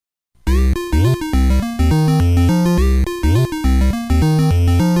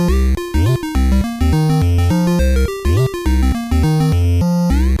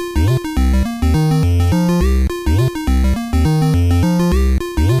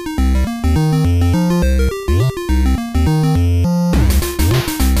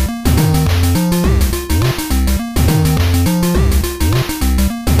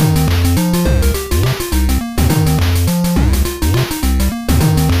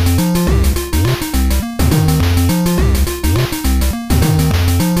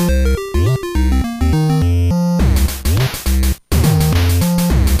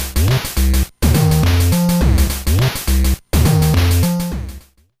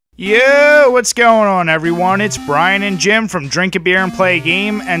Yo, what's going on, everyone? It's Brian and Jim from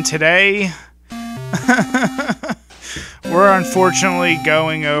DrinkABeerandPlayAGame, and today we're unfortunately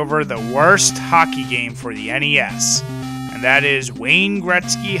going over the worst hockey game for the NES, and that is Wayne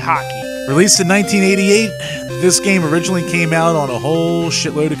Gretzky Hockey. Released in 1988, this game originally came out on a whole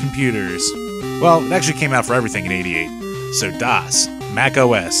shitload of computers. Well, it actually came out for everything in '88. So DOS, Mac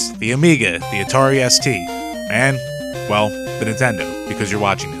OS, the Amiga, the Atari ST, and, well, the Nintendo, because you're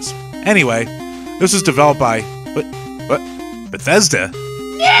watching this. Anyway, this was developed by... What? Bethesda?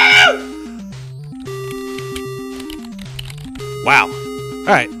 No! Wow.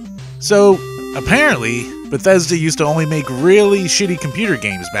 Alright, so apparently Bethesda used to only make really shitty computer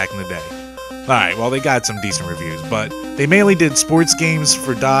games back in the day. Alright, well, they got some decent reviews, but they mainly did sports games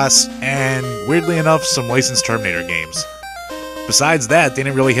for DOS and, weirdly enough, some licensed Terminator games. Besides that, they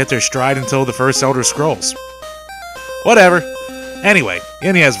didn't really hit their stride until the first Elder Scrolls. Whatever. Anyway,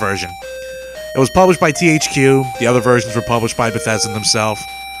 the NES version. It was published by THQ, the other versions were published by Bethesda themselves,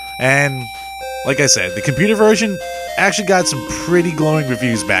 and, like I said, the computer version actually got some pretty glowing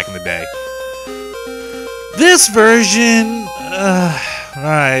reviews back in the day. This version...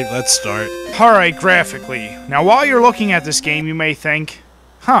 Alright, let's start. Alright, graphically. Now, while you're looking at this game, you may think,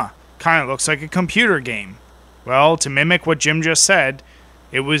 kinda looks like a computer game. Well, to mimic what Jim just said,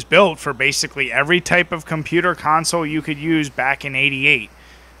 it was built for basically every type of computer console you could use back in '88.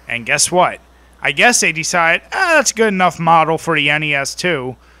 And guess what? I guess they decided, that's a good enough model for the NES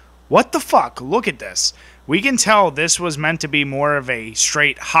too. What the fuck? Look at this. We can tell this was meant to be more of a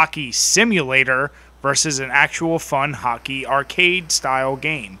straight hockey simulator versus an actual fun hockey arcade style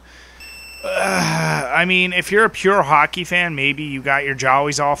game. I mean, if you're a pure hockey fan, maybe you got your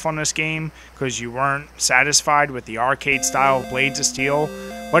jollies off on this game because you weren't satisfied with the arcade style of Blades of Steel,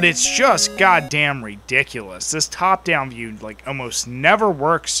 but it's just goddamn ridiculous. This top-down view like almost never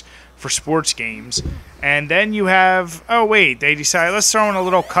works for sports games. And then you have, oh wait, they decided let's throw in a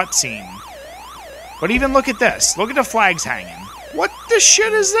little cutscene. But even look at this. Look at the flags hanging. What the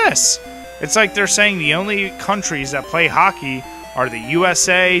shit is this? It's like they're saying the only countries that play hockey are the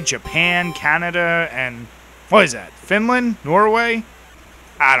USA, Japan, Canada, and, what is that, Finland? Norway?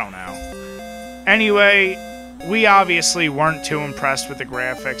 I don't know. Anyway, we obviously weren't too impressed with the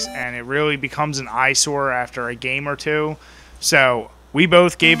graphics, and it really becomes an eyesore after a game or two, so we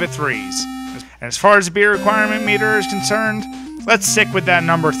both gave it 3s. And as far as the beer requirement meter is concerned, let's stick with that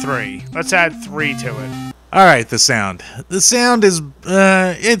number 3. Let's add 3 to it. Alright, the sound. The sound is,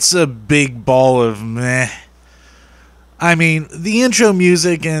 it's a big ball of meh. I mean, the intro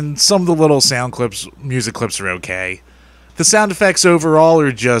music and some of the little music clips are okay. The sound effects overall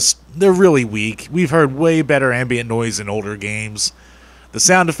are they're really weak. We've heard way better ambient noise in older games. The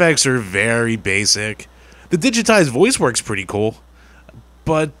sound effects are very basic. The digitized voice work's pretty cool.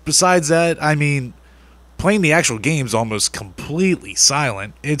 But besides that, I mean, playing the actual game's almost completely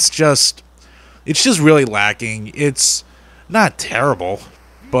silent. It's just really lacking. It's not terrible,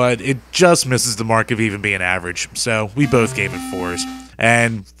 but it just misses the mark of even being average. So we both gave it 4s.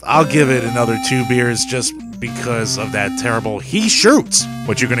 And I'll give it another 2 beers just because of that terrible "he shoots,"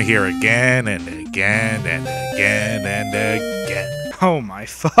 what you're going to hear again and again and again and again. Oh my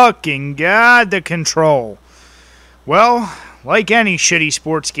fucking god, the control. Well, like any shitty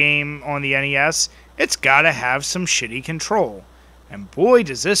sports game on the NES, it's gotta have some shitty control. And boy,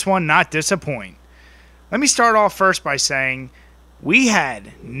 does this one not disappoint. Let me start off first by saying, we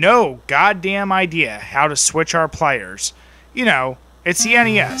had no goddamn idea how to switch our players. You know, it's the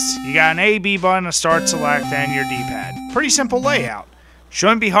NES. You got an A, B button, a start, select, and your D-pad. Pretty simple layout.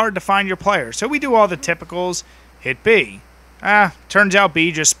 Shouldn't be hard to find your player. So we do all the typicals. Hit B. Turns out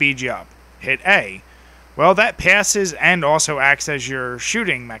B just speeds you up. Hit A. Well, that passes and also acts as your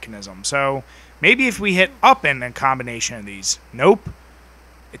shooting mechanism. So maybe if we hit up in a combination of these. Nope.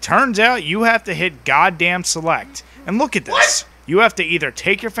 It turns out you have to hit goddamn select. And look at this. What? You have to either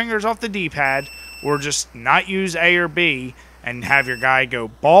take your fingers off the D-pad or just not use A or B and have your guy go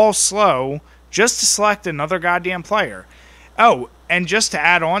ball slow just to select another goddamn player. Oh, and just to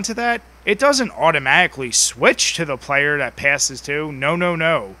add on to that, it doesn't automatically switch to the player that passes to.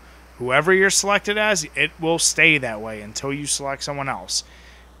 No. Whoever you're selected as, it will stay that way until you select someone else.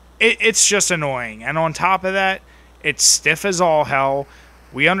 It's just annoying. And on top of that, it's stiff as all hell.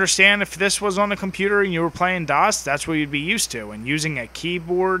 We understand if this was on a computer and you were playing DOS, that's what you'd be used to. And using a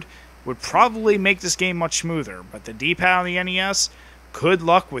keyboard would probably make this game much smoother. But the D-pad on the NES, good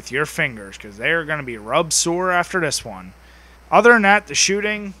luck with your fingers, because they are going to be rubbed sore after this one. Other than that, the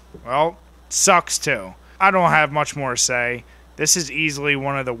shooting, well, sucks too. I don't have much more to say. This is easily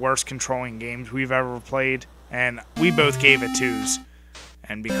one of the worst controlling games we've ever played, and we both gave it 2s.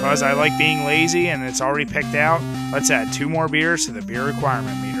 And because I like being lazy and it's already picked out, let's add 2 more beers to the beer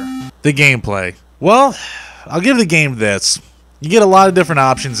requirement meter. The gameplay. Well, I'll give the game this. You get a lot of different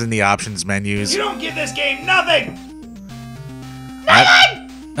options in the options menus. You don't give this game nothing!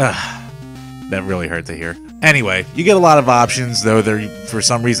 That really hurt to hear. Anyway, you get a lot of options, though for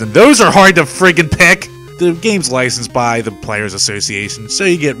some reason, those are hard to friggin' pick. The game's licensed by the Players Association, so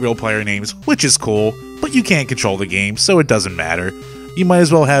you get real player names, which is cool, but you can't control the game, so it doesn't matter. You might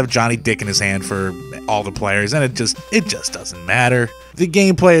as well have Johnny Dick in his hand for all the players, and it just doesn't matter. The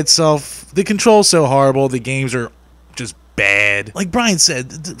gameplay itself, the control's so horrible, the games are just bad. Like Brian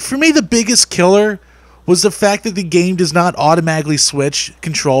said, for me the biggest killer was the fact that the game does not automatically switch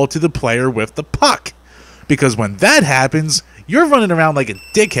control to the player with the puck. Because when that happens, you're running around like a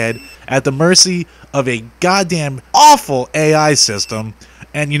dickhead at the mercy of a goddamn awful AI system.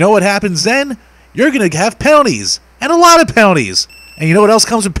 And you know what happens then? You're going to have penalties. And a lot of penalties. And you know what else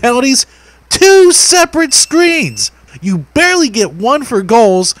comes with penalties? 2 separate screens. You barely get 1 for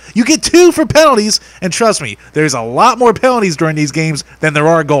goals. You get 2 for penalties. And trust me, there's a lot more penalties during these games than there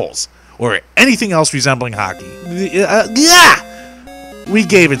are goals. Or anything else resembling hockey. We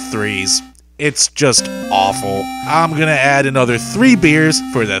gave it 3s. It's just awful. I'm gonna add another 3 beers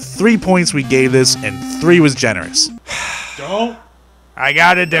for the 3 points we gave this, and 3 was generous. Don't. I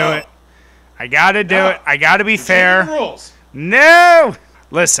gotta do it. I gotta do it. I gotta be fair. Rules. No!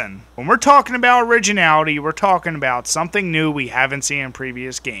 Listen, when we're talking about originality, we're talking about something new we haven't seen in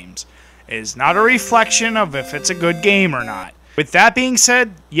previous games. It is not a reflection of if it's a good game or not. With that being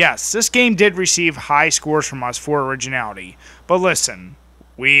said, yes, this game did receive high scores from us for originality. But listen,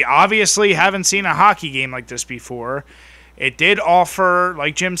 we obviously haven't seen a hockey game like this before. It did offer,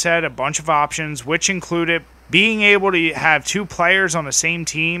 like Jim said, a bunch of options, which included being able to have 2 players on the same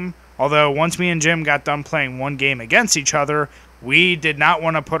team. Although once me and Jim got done playing 1 game against each other, we did not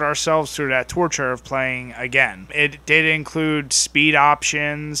want to put ourselves through that torture of playing again. It did include speed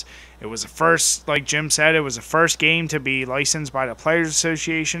options. It was the first, like Jim said, it was the first game to be licensed by the Players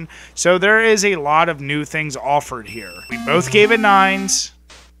Association. So there is a lot of new things offered here. We both gave it 9s.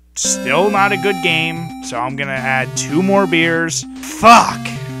 Still not a good game. So I'm going to add 2 more beers. Fuck!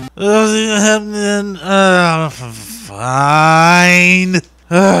 Fine.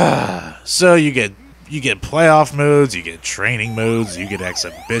 So you get playoff modes, you get training modes, you get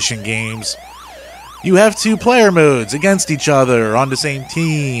exhibition games. You have 2 player modes against each other on the same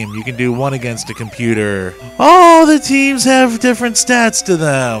team. You can do 1 against a computer. All the teams have different stats to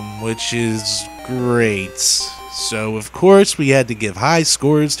them, which is great. So, of course, we had to give high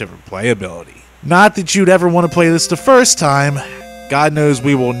scores to replayability. Not that you'd ever want to play this the first time. God knows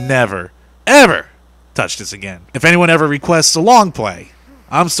we will never, ever touch this again. If anyone ever requests a long play,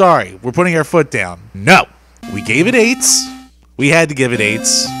 I'm sorry, we're putting our foot down. No. We gave it 8s. We had to give it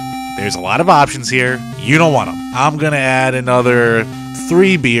 8s. There's a lot of options here. You don't want them. I'm going to add another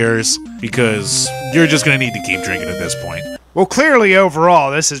 3 beers because you're just going to need to keep drinking at this point. Well, clearly,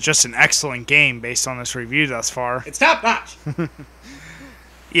 overall, this is just an excellent game based on this review thus far. It's top notch.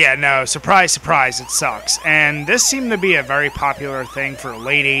 Yeah, no, surprise, surprise, it sucks. And this seemed to be a very popular thing for the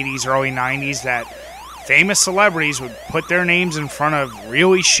late 80s, early 90s, that famous celebrities would put their names in front of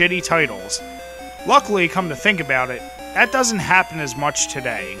really shitty titles. Luckily, come to think about it, that doesn't happen as much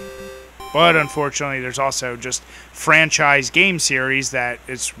today. But unfortunately, there's also just franchise game series that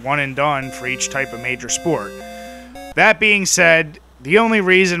it's one and done for each type of major sport. That being said, the only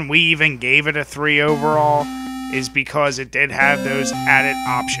reason we even gave it a 3 overall is because it did have those added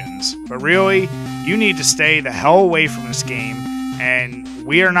options. But really, you need to stay the hell away from this game, and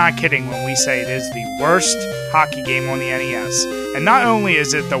we are not kidding when we say it is the worst hockey game on the NES. And not only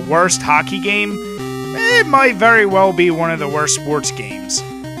is it the worst hockey game, it might very well be one of the worst sports games.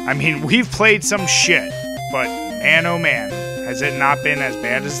 I mean, we've played some shit, but man oh man, has it not been as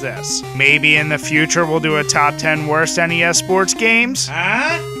bad as this. Maybe in the future we'll do a top 10 worst NES sports games?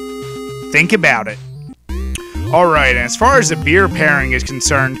 Huh? Think about it. Alright, and as far as the beer pairing is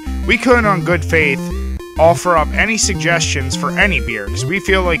concerned, we couldn't on good faith offer up any suggestions for any beer, because we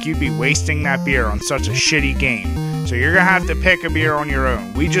feel like you'd be wasting that beer on such a shitty game. So you're gonna have to pick a beer on your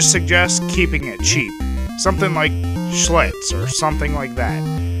own. We just suggest keeping it cheap. Something like Schlitz or something like that.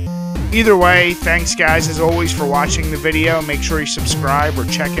 Either way, thanks guys as always for watching the video. Make sure you subscribe or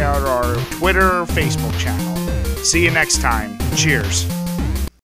check out our Twitter or Facebook channel. See you next time. Cheers.